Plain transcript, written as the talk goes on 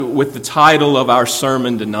with the title of our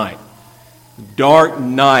sermon tonight, Dark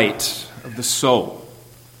Night of the Soul.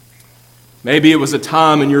 Maybe it was a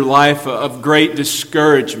time in your life of great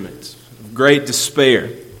discouragement, of great despair.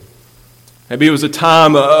 Maybe it was a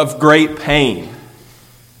time of great pain.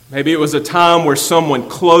 Maybe it was a time where someone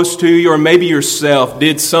close to you, or maybe yourself,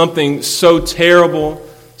 did something so terrible,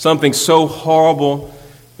 something so horrible,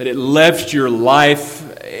 that it left your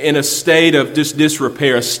life in a state of just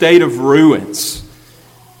disrepair, a state of ruins.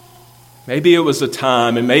 Maybe it was a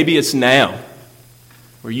time, and maybe it's now,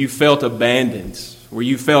 where you felt abandoned, where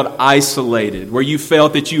you felt isolated, where you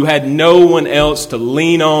felt that you had no one else to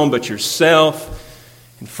lean on but yourself.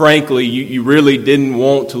 And frankly, you really didn't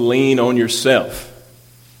want to lean on yourself.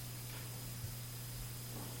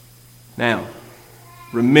 Now,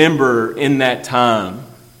 remember in that time,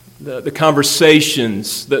 the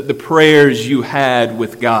conversations, the prayers you had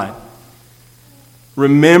with God.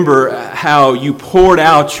 Remember how you poured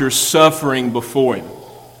out your suffering before Him.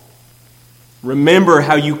 Remember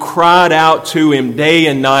how you cried out to Him day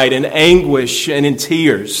and night in anguish and in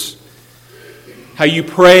tears. How you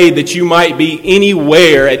prayed that you might be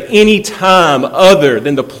anywhere at any time other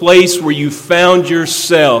than the place where you found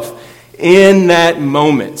yourself in that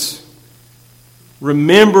moment.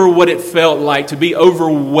 Remember what it felt like to be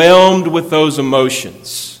overwhelmed with those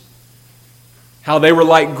emotions. How they were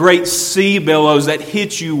like great sea billows that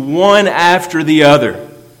hit you one after the other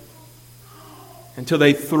until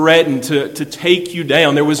they threatened to take you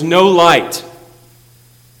down. There was no light.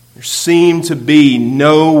 There seemed to be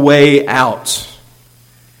no way out.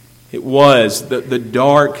 It was the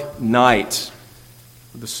dark night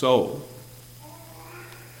of the soul.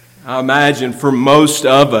 I imagine for most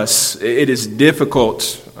of us, it is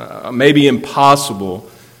difficult, maybe impossible,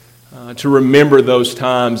 to remember those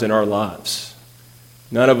times in our lives.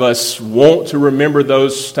 None of us want to remember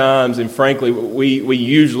those times, and frankly, we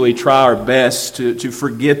usually try our best to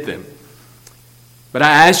forget them. But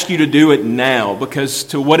I ask you to do it now, because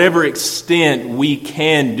to whatever extent we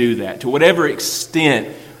can do that, to whatever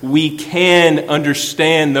extent we can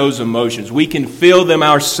understand those emotions, we can feel them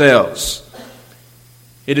ourselves,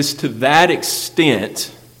 it is to that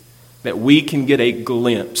extent that we can get a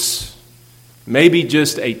glimpse, maybe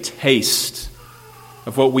just a taste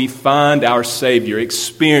of what we find our Savior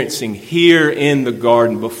experiencing here in the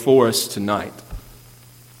garden before us tonight.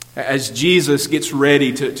 As Jesus gets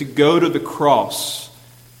ready to go to the cross,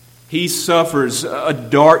 He suffers a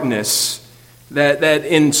darkness that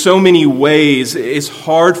in so many ways is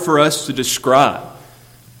hard for us to describe.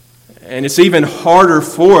 And it's even harder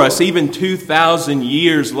for us, even 2,000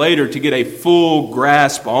 years later, to get a full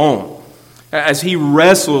grasp on. As He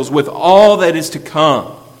wrestles with all that is to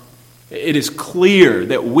come, it is clear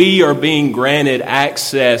that we are being granted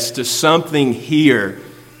access to something here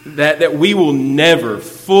that we will never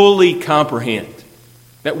fully comprehend,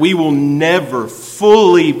 that we will never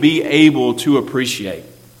fully be able to appreciate.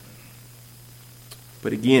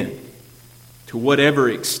 But again, to whatever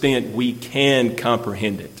extent we can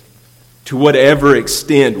comprehend it, to whatever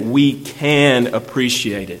extent we can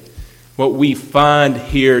appreciate it, what we find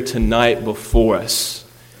here tonight before us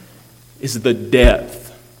is the depth,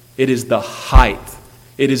 it is the height,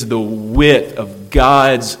 it is the width of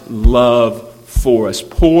God's love for us,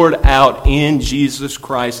 poured out in Jesus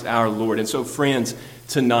Christ our Lord. And so, friends,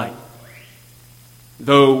 tonight,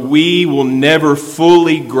 though we will never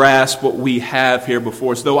fully grasp what we have here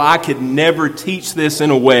before us, though I could never teach this in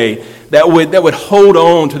a way that would hold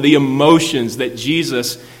on to the emotions that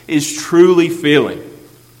Jesus is truly feeling,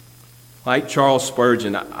 like Charles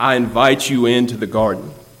Spurgeon, I invite you into the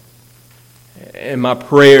garden. And my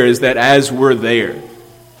prayer is that as we're there,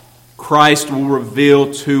 Christ will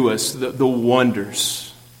reveal to us the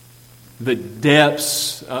wonders, the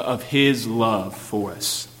depths of His love for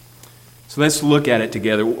us. So let's look at it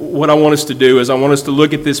together. What I want us to do is I want us to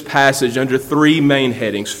look at this passage under three main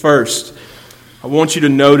headings. First, I want you to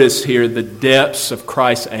notice here the depths of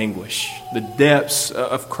Christ's anguish. The depths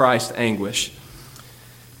of Christ's anguish.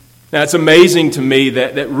 Now, it's amazing to me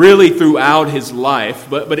that really throughout His life,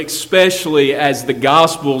 but especially as the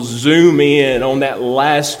Gospels zoom in on that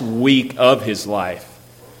last week of His life,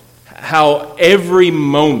 how every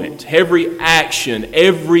moment, every action,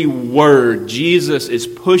 every word, Jesus is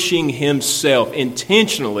pushing Himself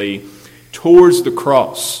intentionally towards the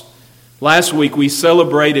cross. Last week we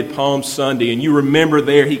celebrated Palm Sunday, and you remember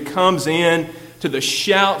there He comes in to the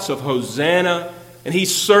shouts of Hosanna, and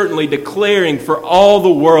He's certainly declaring for all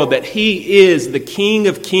the world that He is the King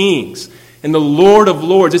of Kings and the Lord of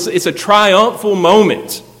Lords. It's a triumphal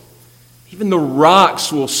moment. Even the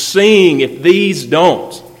rocks will sing if these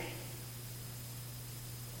don't.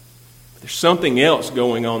 there's something else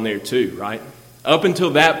going on there too, right? Up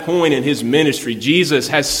until that point in his ministry, Jesus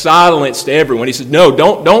has silenced everyone. He says, no,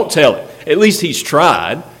 don't tell it. At least he's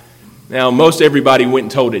tried. Now, most everybody went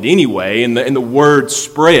and told it anyway, and the word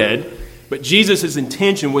spread. But Jesus'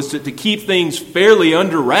 intention was to keep things fairly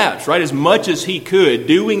under wraps, right? As much as he could,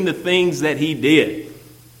 doing the things that he did.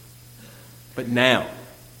 But now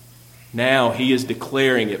he is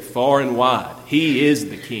declaring it far and wide. He is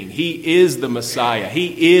the King. He is the Messiah.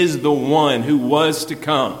 He is the one who was to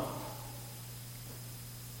come.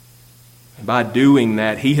 And by doing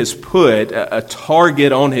that, he has put a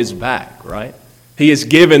target on his back, right? He has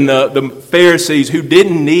given the Pharisees, who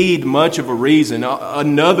didn't need much of a reason,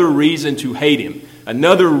 another reason to hate him,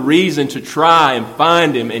 another reason to try and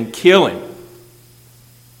find him and kill him.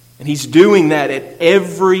 And he's doing that at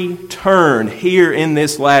every turn here in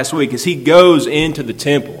this last week as he goes into the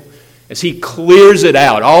temple, as he clears it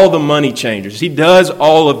out, all the money changers. He does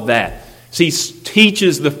all of that. As he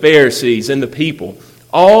teaches the Pharisees and the people,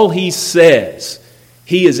 all he says,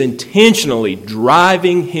 he is intentionally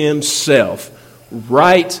driving himself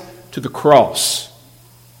right to the cross.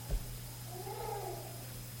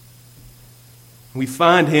 We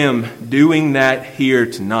find him doing that here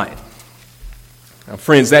tonight. Now,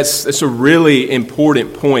 friends, that's a really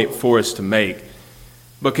important point for us to make,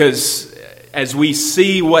 because as we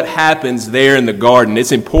see what happens there in the garden,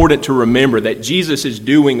 it's important to remember that Jesus is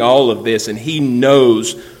doing all of this and he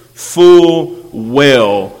knows full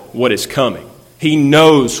well what is coming. He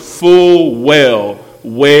knows full well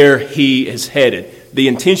where he is headed. The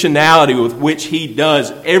intentionality with which he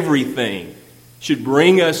does everything should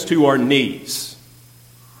bring us to our knees.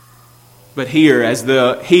 But here, as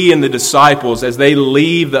he and the disciples, as they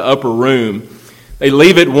leave the upper room, they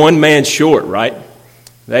leave it one man short, right?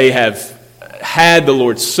 They have had the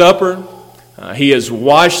Lord's Supper. He has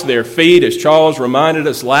washed their feet, as Charles reminded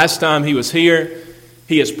us last time he was here.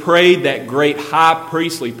 He has prayed that great high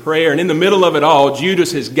priestly prayer. And in the middle of it all,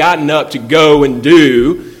 Judas has gotten up to go and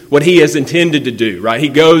do what he has intended to do, right? He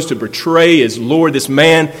goes to betray his Lord, this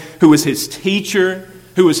man who was his teacher,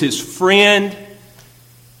 who was his friend.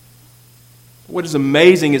 What is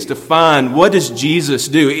amazing is to find, what does Jesus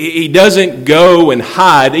do? He doesn't go and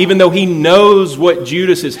hide, even though he knows what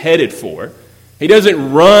Judas is headed for. He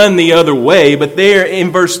doesn't run the other way, but there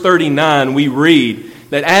in verse 39 we read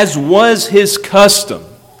that as was his custom,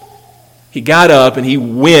 he got up and he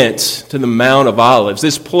went to the Mount of Olives,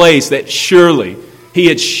 this place that surely he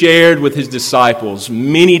had shared with his disciples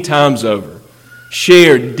many times over,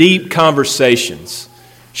 shared deep conversations,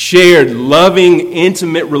 shared loving,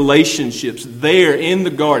 intimate relationships there in the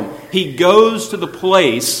garden. He goes to the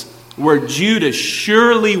place where Judas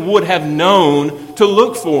surely would have known to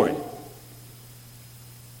look for him.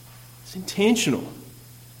 It's intentional.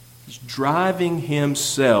 He's driving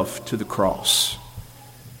himself to the cross.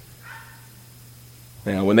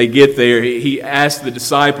 Now, when they get there, he asks the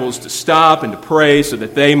disciples to stop and to pray so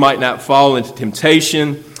that they might not fall into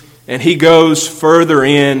temptation. And he goes further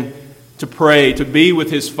in to pray, to be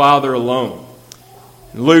with his Father alone.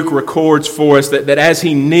 Luke records for us that as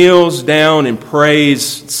he kneels down and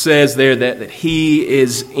prays, it says there that he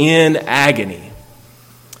is in agony.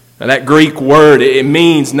 Now, that Greek word, it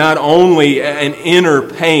means not only an inner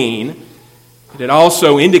pain, it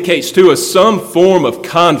also indicates to us some form of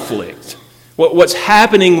conflict. What's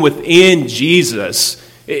happening within Jesus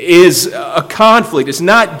is a conflict. It's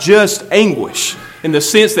not just anguish in the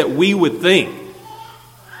sense that we would think.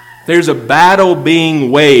 There's a battle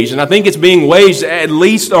being waged, and I think it's being waged at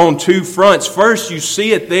least on two fronts. First, you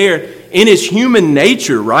see it there in his human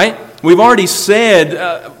nature, right? We've already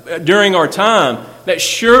said during our time that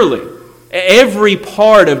surely every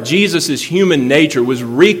part of Jesus' human nature was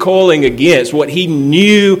recoiling against what he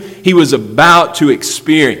knew he was about to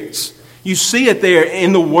experience. You see it there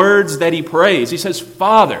in the words that he prays. He says,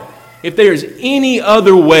 Father, if there is any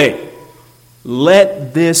other way,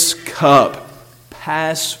 let this cup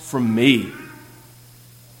pass from me.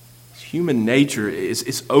 Human nature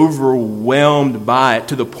is overwhelmed by it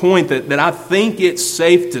to the point that I think it's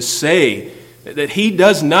safe to say that he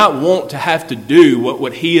does not want to have to do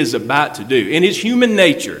what he is about to do. In his human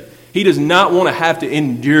nature, he does not want to have to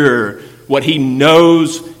endure what he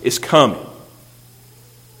knows is coming.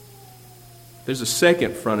 There's a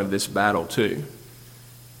second front of this battle too.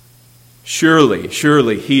 Surely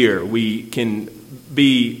here we can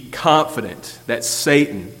be confident that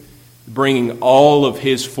Satan bringing all of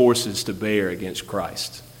his forces to bear against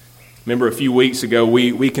Christ. Remember a few weeks ago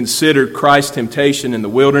we considered Christ's temptation in the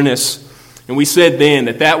wilderness, and we said then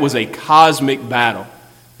that was a cosmic battle,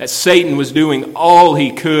 that Satan was doing all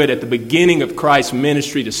he could at the beginning of Christ's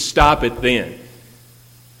ministry to stop it then.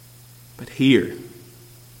 But here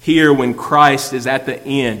when Christ is at the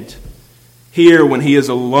end, here when he is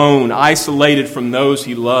alone, isolated from those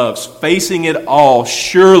he loves, facing it all,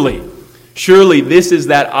 surely this is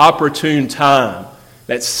that opportune time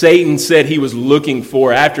that Satan said he was looking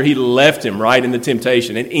for after he left him right in the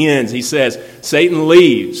temptation. It ends, he says, Satan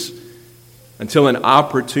leaves until an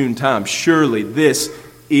opportune time. Surely this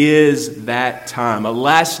is that time, a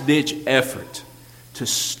last-ditch effort to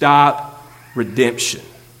stop redemption.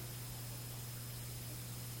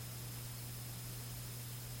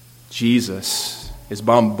 Jesus is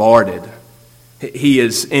bombarded. He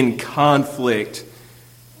is in conflict.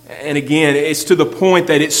 And again, it's to the point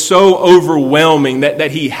that it's so overwhelming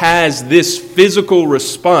that he has this physical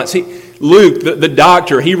response. Luke, the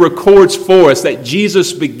doctor, he records for us that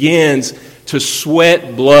Jesus begins to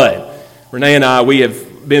sweat blood. Renee and I, we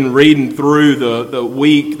have been reading through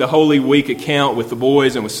the Holy Week account with the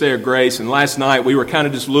boys and with Sarah Grace. And last night we were kind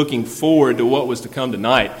of just looking forward to what was to come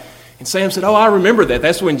tonight. And Sam said, I remember that.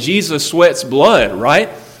 That's when Jesus sweats blood, right?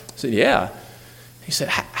 I said, yeah. He said,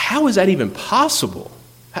 how is that even possible?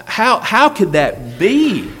 How could that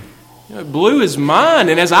be? It blew his mind.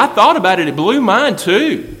 And as I thought about it, it blew mine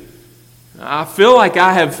too. I feel like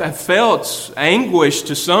I have felt anguish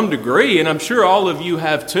to some degree, and I'm sure all of you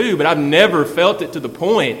have too, but I've never felt it to the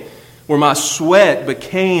point where my sweat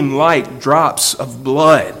became like drops of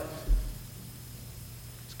blood.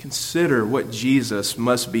 Consider what Jesus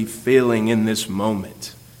must be feeling in this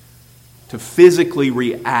moment to physically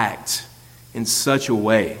react in such a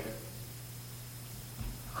way.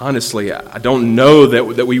 Honestly, I don't know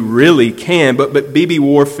that we really can, but B.B.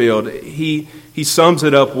 Warfield, he sums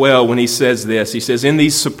it up well when he says this. He says, in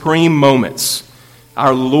these supreme moments,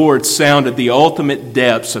 our Lord sounded the ultimate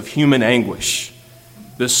depths of human anguish.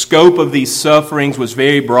 The scope of these sufferings was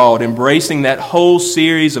very broad, embracing that whole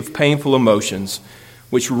series of painful emotions,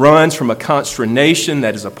 which runs from a consternation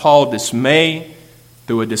that is appalled dismay,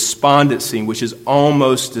 through a despondency which is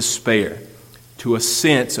almost despair, to a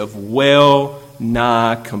sense of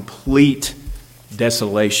well-nigh complete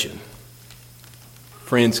desolation.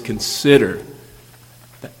 Friends, consider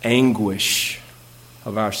the anguish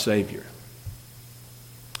of our Savior.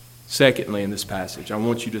 Secondly, in this passage, I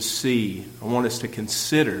want us to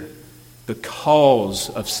consider the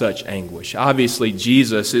cause of such anguish. Obviously,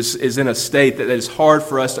 Jesus is in a state that is hard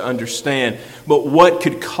for us to understand, but what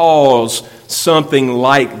could cause something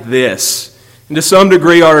like this? And to some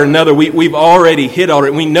degree or another, we've already hit on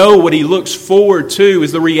it. We know what he looks forward to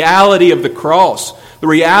is the reality of the cross, the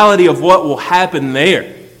reality of what will happen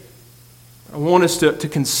there. I want us to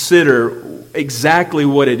consider exactly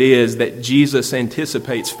what it is that Jesus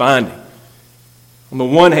anticipates finding. On the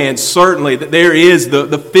one hand, certainly that there is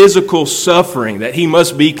the physical suffering that he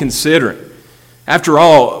must be considering. After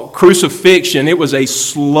all, crucifixion, it was a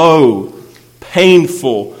slow,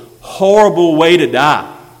 painful, horrible way to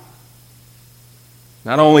die.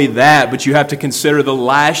 Not only that, but you have to consider the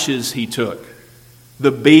lashes he took,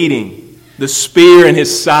 the beating, the spear in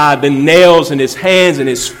his side, the nails in his hands and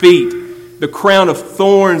his feet, the crown of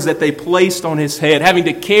thorns that they placed on his head, having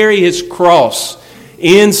to carry his cross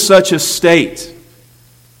in such a state.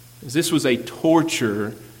 This was a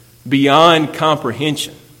torture beyond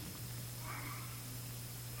comprehension.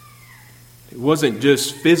 It wasn't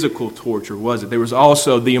just physical torture, was it? There was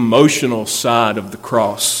also the emotional side of the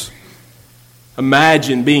cross.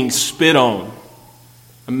 Imagine being spit on.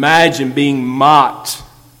 Imagine being mocked.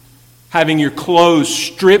 Having your clothes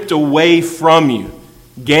stripped away from you,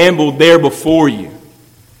 gambled there before you.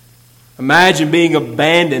 Imagine being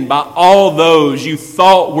abandoned by all those you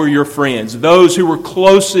thought were your friends, those who were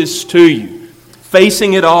closest to you,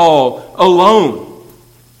 facing it all alone.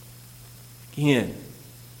 Again,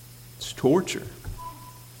 it's torture.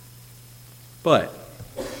 But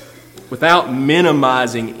without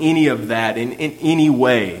minimizing any of that in any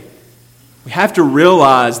way, we have to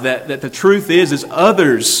realize that the truth is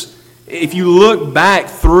others, if you look back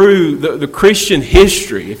through the Christian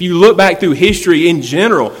history, if you look back through history in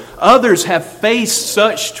general, others have faced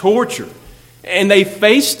such torture. And they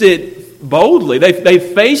faced it boldly. They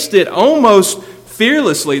faced it almost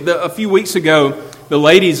fearlessly. A few weeks ago, the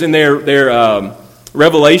ladies in their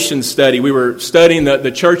Revelation study, we were studying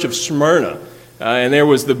the church of Smyrna. And there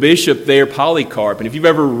was the bishop there, Polycarp. And if you've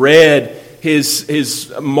ever read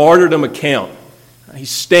his martyrdom account, he's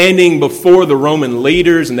standing before the Roman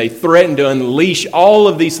leaders and they threaten to unleash all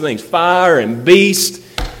of these things, fire and beast.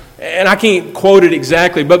 And I can't quote it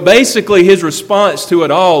exactly, but basically his response to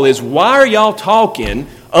it all is, why are y'all talking?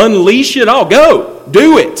 Unleash it all. Go.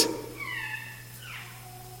 Do it.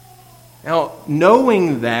 Now,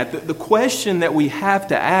 knowing that, the question that we have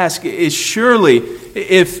to ask is surely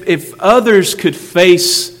if others could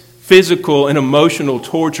face physical and emotional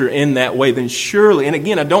torture in that way, then surely, and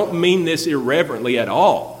again, I don't mean this irreverently at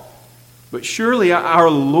all, but surely our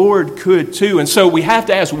Lord could too. And so we have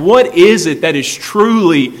to ask, what is it that is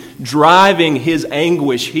truly driving his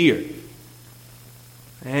anguish here?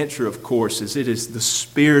 The answer, of course, is it is the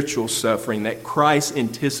spiritual suffering that Christ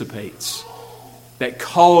anticipates that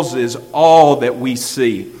causes all that we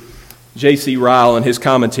see. J.C. Ryle, in his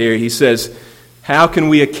commentary, he says, how can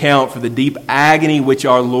we account for the deep agony which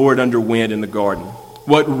our Lord underwent in the garden?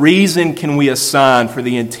 What reason can we assign for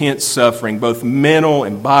the intense suffering, both mental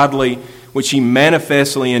and bodily, which he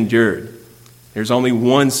manifestly endured? There's only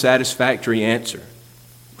one satisfactory answer.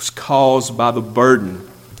 It was caused by the burden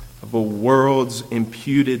of a world's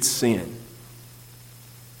imputed sin.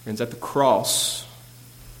 Friends, at the cross,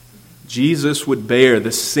 Jesus would bear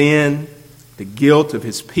the sin, the guilt of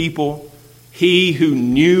his people. He who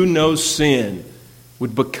knew no sin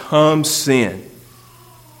would become sin.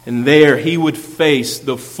 And there he would face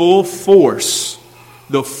the full force,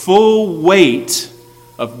 the full weight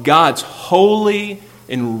of God's holy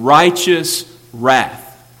and righteous wrath.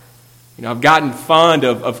 You know, I've gotten fond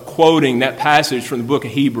of quoting that passage from the book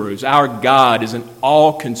of Hebrews. Our God is an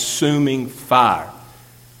all-consuming fire.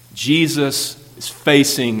 Jesus is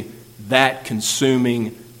facing that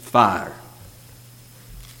consuming fire.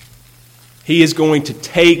 He is going to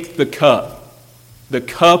take the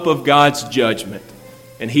cup of God's judgment,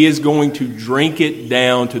 and he is going to drink it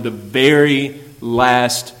down to the very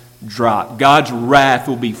last drop. God's wrath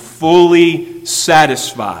will be fully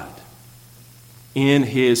satisfied in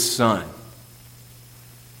his Son.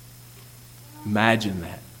 Imagine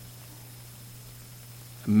that.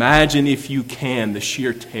 Imagine, if you can, the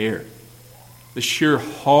sheer terror, the sheer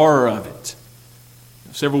horror of it.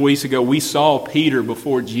 Several weeks ago, we saw Peter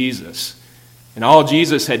before Jesus. And all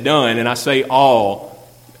Jesus had done, and I say all,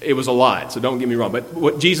 it was a lot, so don't get me wrong. But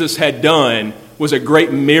what Jesus had done was a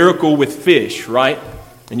great miracle with fish, right?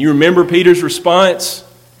 And you remember Peter's response?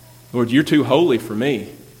 Lord, you're too holy for me.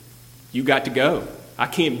 You got to go. I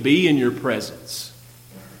can't be in your presence.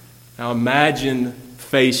 Now imagine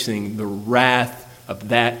facing the wrath of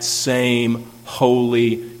that same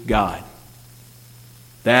holy God.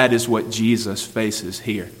 That is what Jesus faces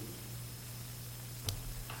here.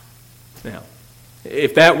 Now,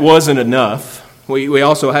 if that wasn't enough, we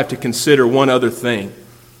also have to consider one other thing.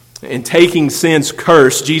 In taking sin's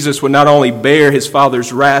curse, Jesus would not only bear his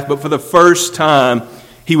Father's wrath, but for the first time,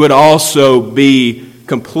 he would also be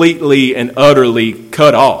completely and utterly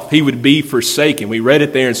cut off. He would be forsaken. We read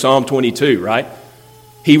it there in Psalm 22, right?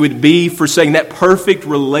 He would be forsaken. That perfect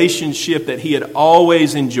relationship that he had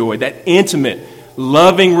always enjoyed, that intimate,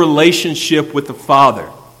 loving relationship with the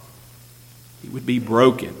Father, he would be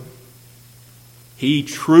broken. He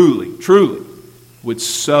truly, truly would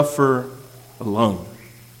suffer alone.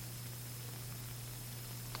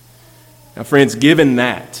 Now, friends, given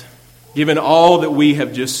all that we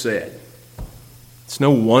have just said, it's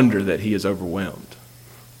no wonder that he is overwhelmed.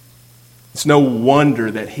 It's no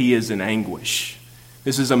wonder that he is in anguish.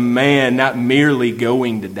 This is a man not merely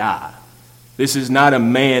going to die. This is not a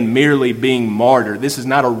man merely being martyred. This is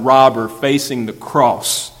not a robber facing the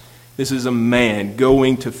cross. This is a man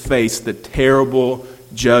going to face the terrible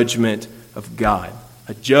judgment of God.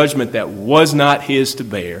 A judgment that was not his to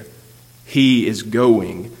bear. He is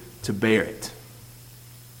going to bear it.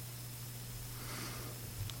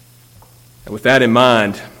 And with that in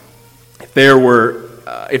mind,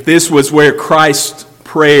 if this was where Christ's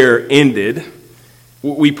prayer ended,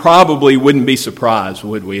 we probably wouldn't be surprised,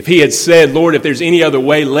 would we? If he had said, Lord, if there's any other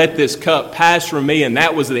way, let this cup pass from me, and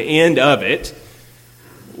that was the end of it,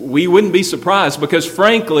 we wouldn't be surprised, because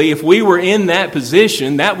frankly, if we were in that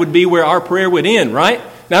position, that would be where our prayer would end, right?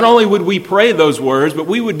 Not only would we pray those words, but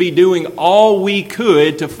we would be doing all we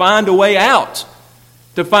could to find a way out,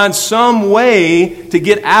 to find some way to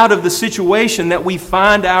get out of the situation that we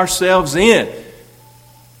find ourselves in.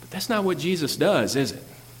 But that's not what Jesus does, is it?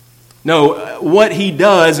 No, what he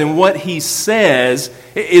does and what he says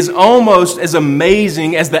is almost as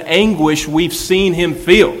amazing as the anguish we've seen him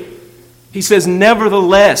feel. He says,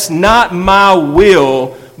 nevertheless, not my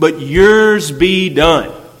will, but yours be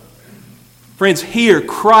done. Friends, here,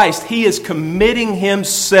 Christ, he is committing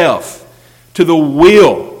himself to the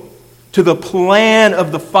will, to the plan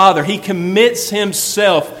of the Father. He commits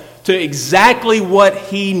himself to exactly what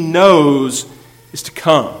he knows is to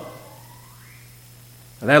come.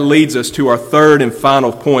 And that leads us to our third and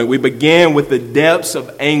final point. We began with the depths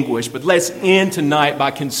of anguish, but let's end tonight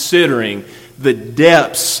by considering the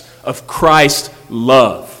depths of Christ's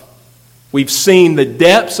love. We've seen the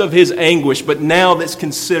depths of his anguish, but now let's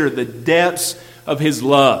consider the depths of his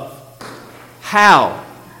love. How?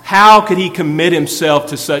 How could he commit himself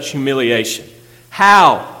to such humiliation?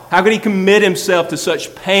 How? How could he commit himself to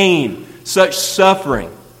such pain, such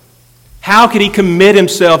suffering? How could he commit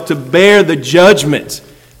himself to bear the judgment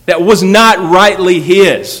that was not rightly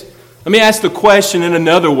his? Let me ask the question in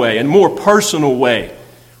another way, in a more personal way.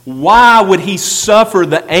 Why would he suffer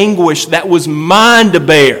the anguish that was mine to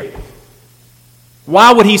bear?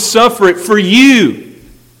 Why would he suffer it for you?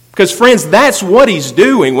 Because, friends, that's what he's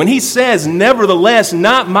doing. When he says, nevertheless,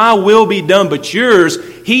 not my will be done, but yours,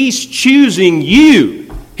 he's choosing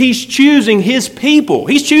you. He's choosing his people.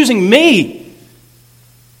 He's choosing me.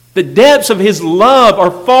 The depths of his love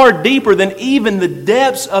are far deeper than even the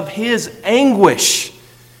depths of his anguish.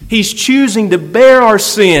 He's choosing to bear our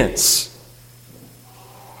sins.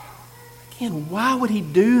 Again, why would he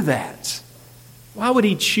do that? Why would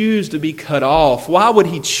he choose to be cut off? Why would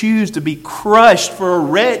he choose to be crushed for a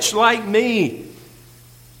wretch like me?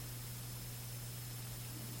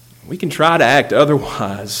 We can try to act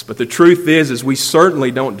otherwise, but the truth is we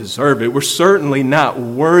certainly don't deserve it. We're certainly not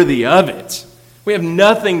worthy of it. We have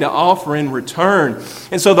nothing to offer in return.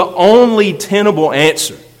 And so the only tenable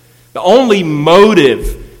answer, the only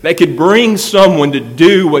motive that could bring someone to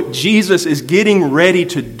do what Jesus is getting ready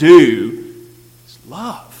to do is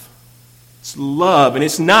love. It's love, and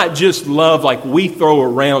it's not just love like we throw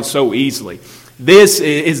around so easily. This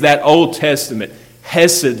is that Old Testament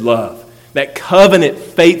Hesed love, that covenant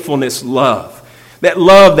faithfulness love, that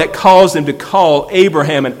love that caused him to call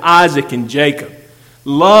Abraham and Isaac and Jacob,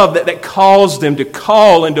 love that caused them to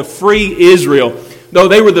call and to free Israel, though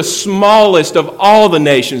they were the smallest of all the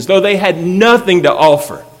nations, though they had nothing to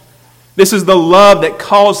offer. This is the love that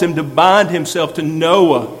caused him to bind himself to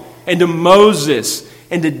Noah and to Moses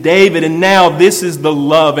and to David. And now this is the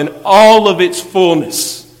love in all of its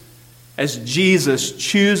fullness as Jesus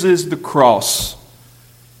chooses the cross,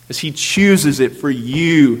 as he chooses it for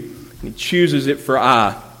you, and he chooses it for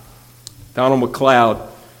I. Donald MacLeod,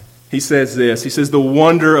 he says this. He says, the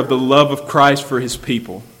wonder of the love of Christ for his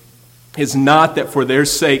people is not that for their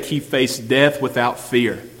sake he faced death without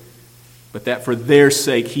fear, but that for their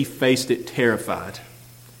sake he faced it terrified.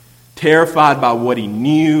 Terrified by what he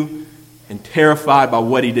knew and terrified by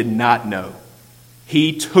what he did not know.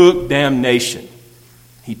 He took damnation.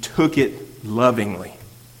 He took it lovingly.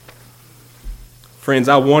 Friends,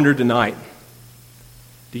 I wonder tonight,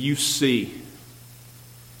 do you see?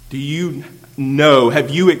 Do you know? Have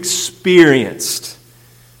you experienced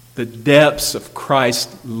the depths of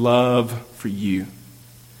Christ's love for you?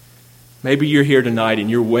 Maybe you're here tonight and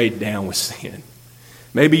you're weighed down with sin.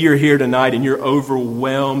 Maybe you're here tonight and you're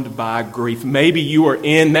overwhelmed by grief. Maybe you are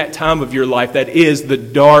in that time of your life that is the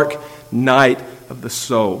dark night of the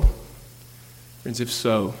soul. Friends, if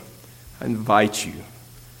so, I invite you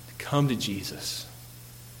to come to Jesus.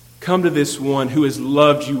 Come to this one who has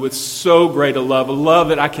loved you with so great a love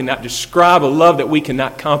that I cannot describe, a love that we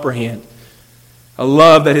cannot comprehend, a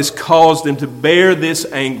love that has caused him to bear this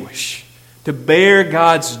anguish, to bear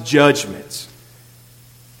God's judgments.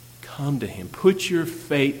 Come to him. Put your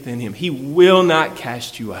faith in him. He will not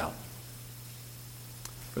cast you out.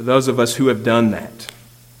 For those of us who have done that,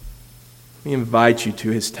 we invite you to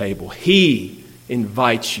his table. He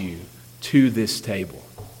invites you to this table.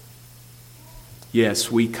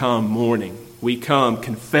 Yes, we come mourning. We come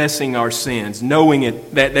confessing our sins, knowing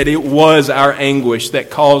that it was our anguish that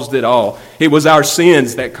caused it all. It was our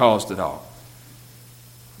sins that caused it all.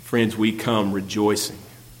 Friends, we come rejoicing,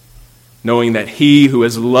 knowing that he who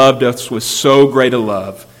has loved us with so great a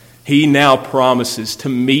love, he now promises to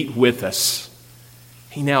meet with us.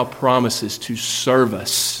 He now promises to serve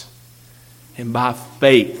us. And by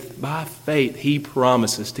faith, he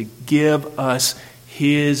promises to give us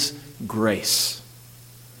his grace.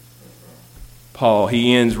 Paul,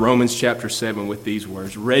 he ends Romans chapter 7 with these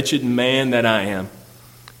words, wretched man that I am,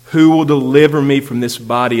 who will deliver me from this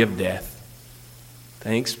body of death?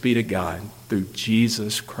 Thanks be to God through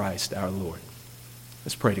Jesus Christ our Lord.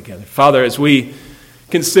 Let's pray together. Father, as we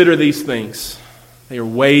consider these things, they are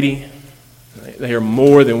weighty. They are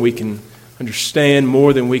more than we can understand,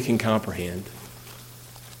 more than we can comprehend.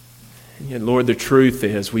 And yet, Lord, the truth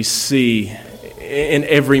is we see in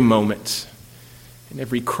every moment, in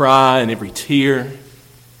every cry and every tear,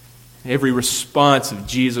 in every response of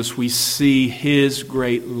Jesus, we see his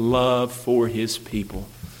great love for his people.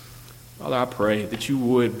 Father, I pray that you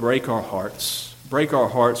would break our hearts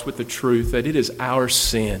with the truth that it is our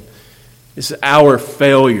sin, it's our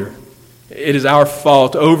failure, It is our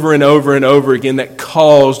fault over and over and over again that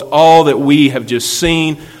caused all that we have just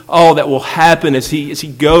seen, all that will happen as he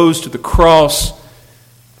goes to the cross.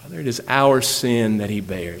 Father, it is our sin that he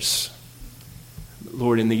bears.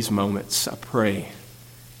 Lord, in these moments, I pray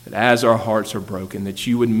that as our hearts are broken, that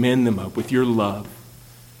you would mend them up with your love,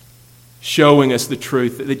 showing us the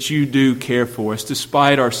truth that you do care for us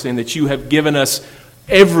despite our sin, that you have given us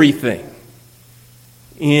everything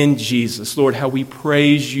in Jesus. Lord, how we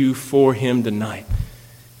praise you for him tonight.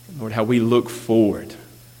 Lord, how we look forward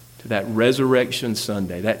to that resurrection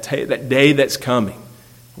Sunday, that day that's coming,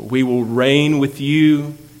 where we will reign with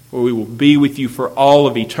you, where we will be with you for all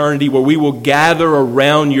of eternity, where we will gather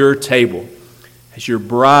around your table as your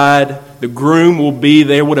bride. The groom will be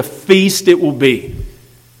there. What a feast it will be.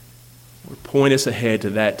 Lord, point us ahead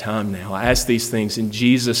to that time now. I ask these things in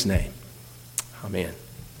Jesus' name. Amen.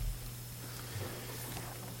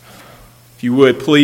 If you would, please.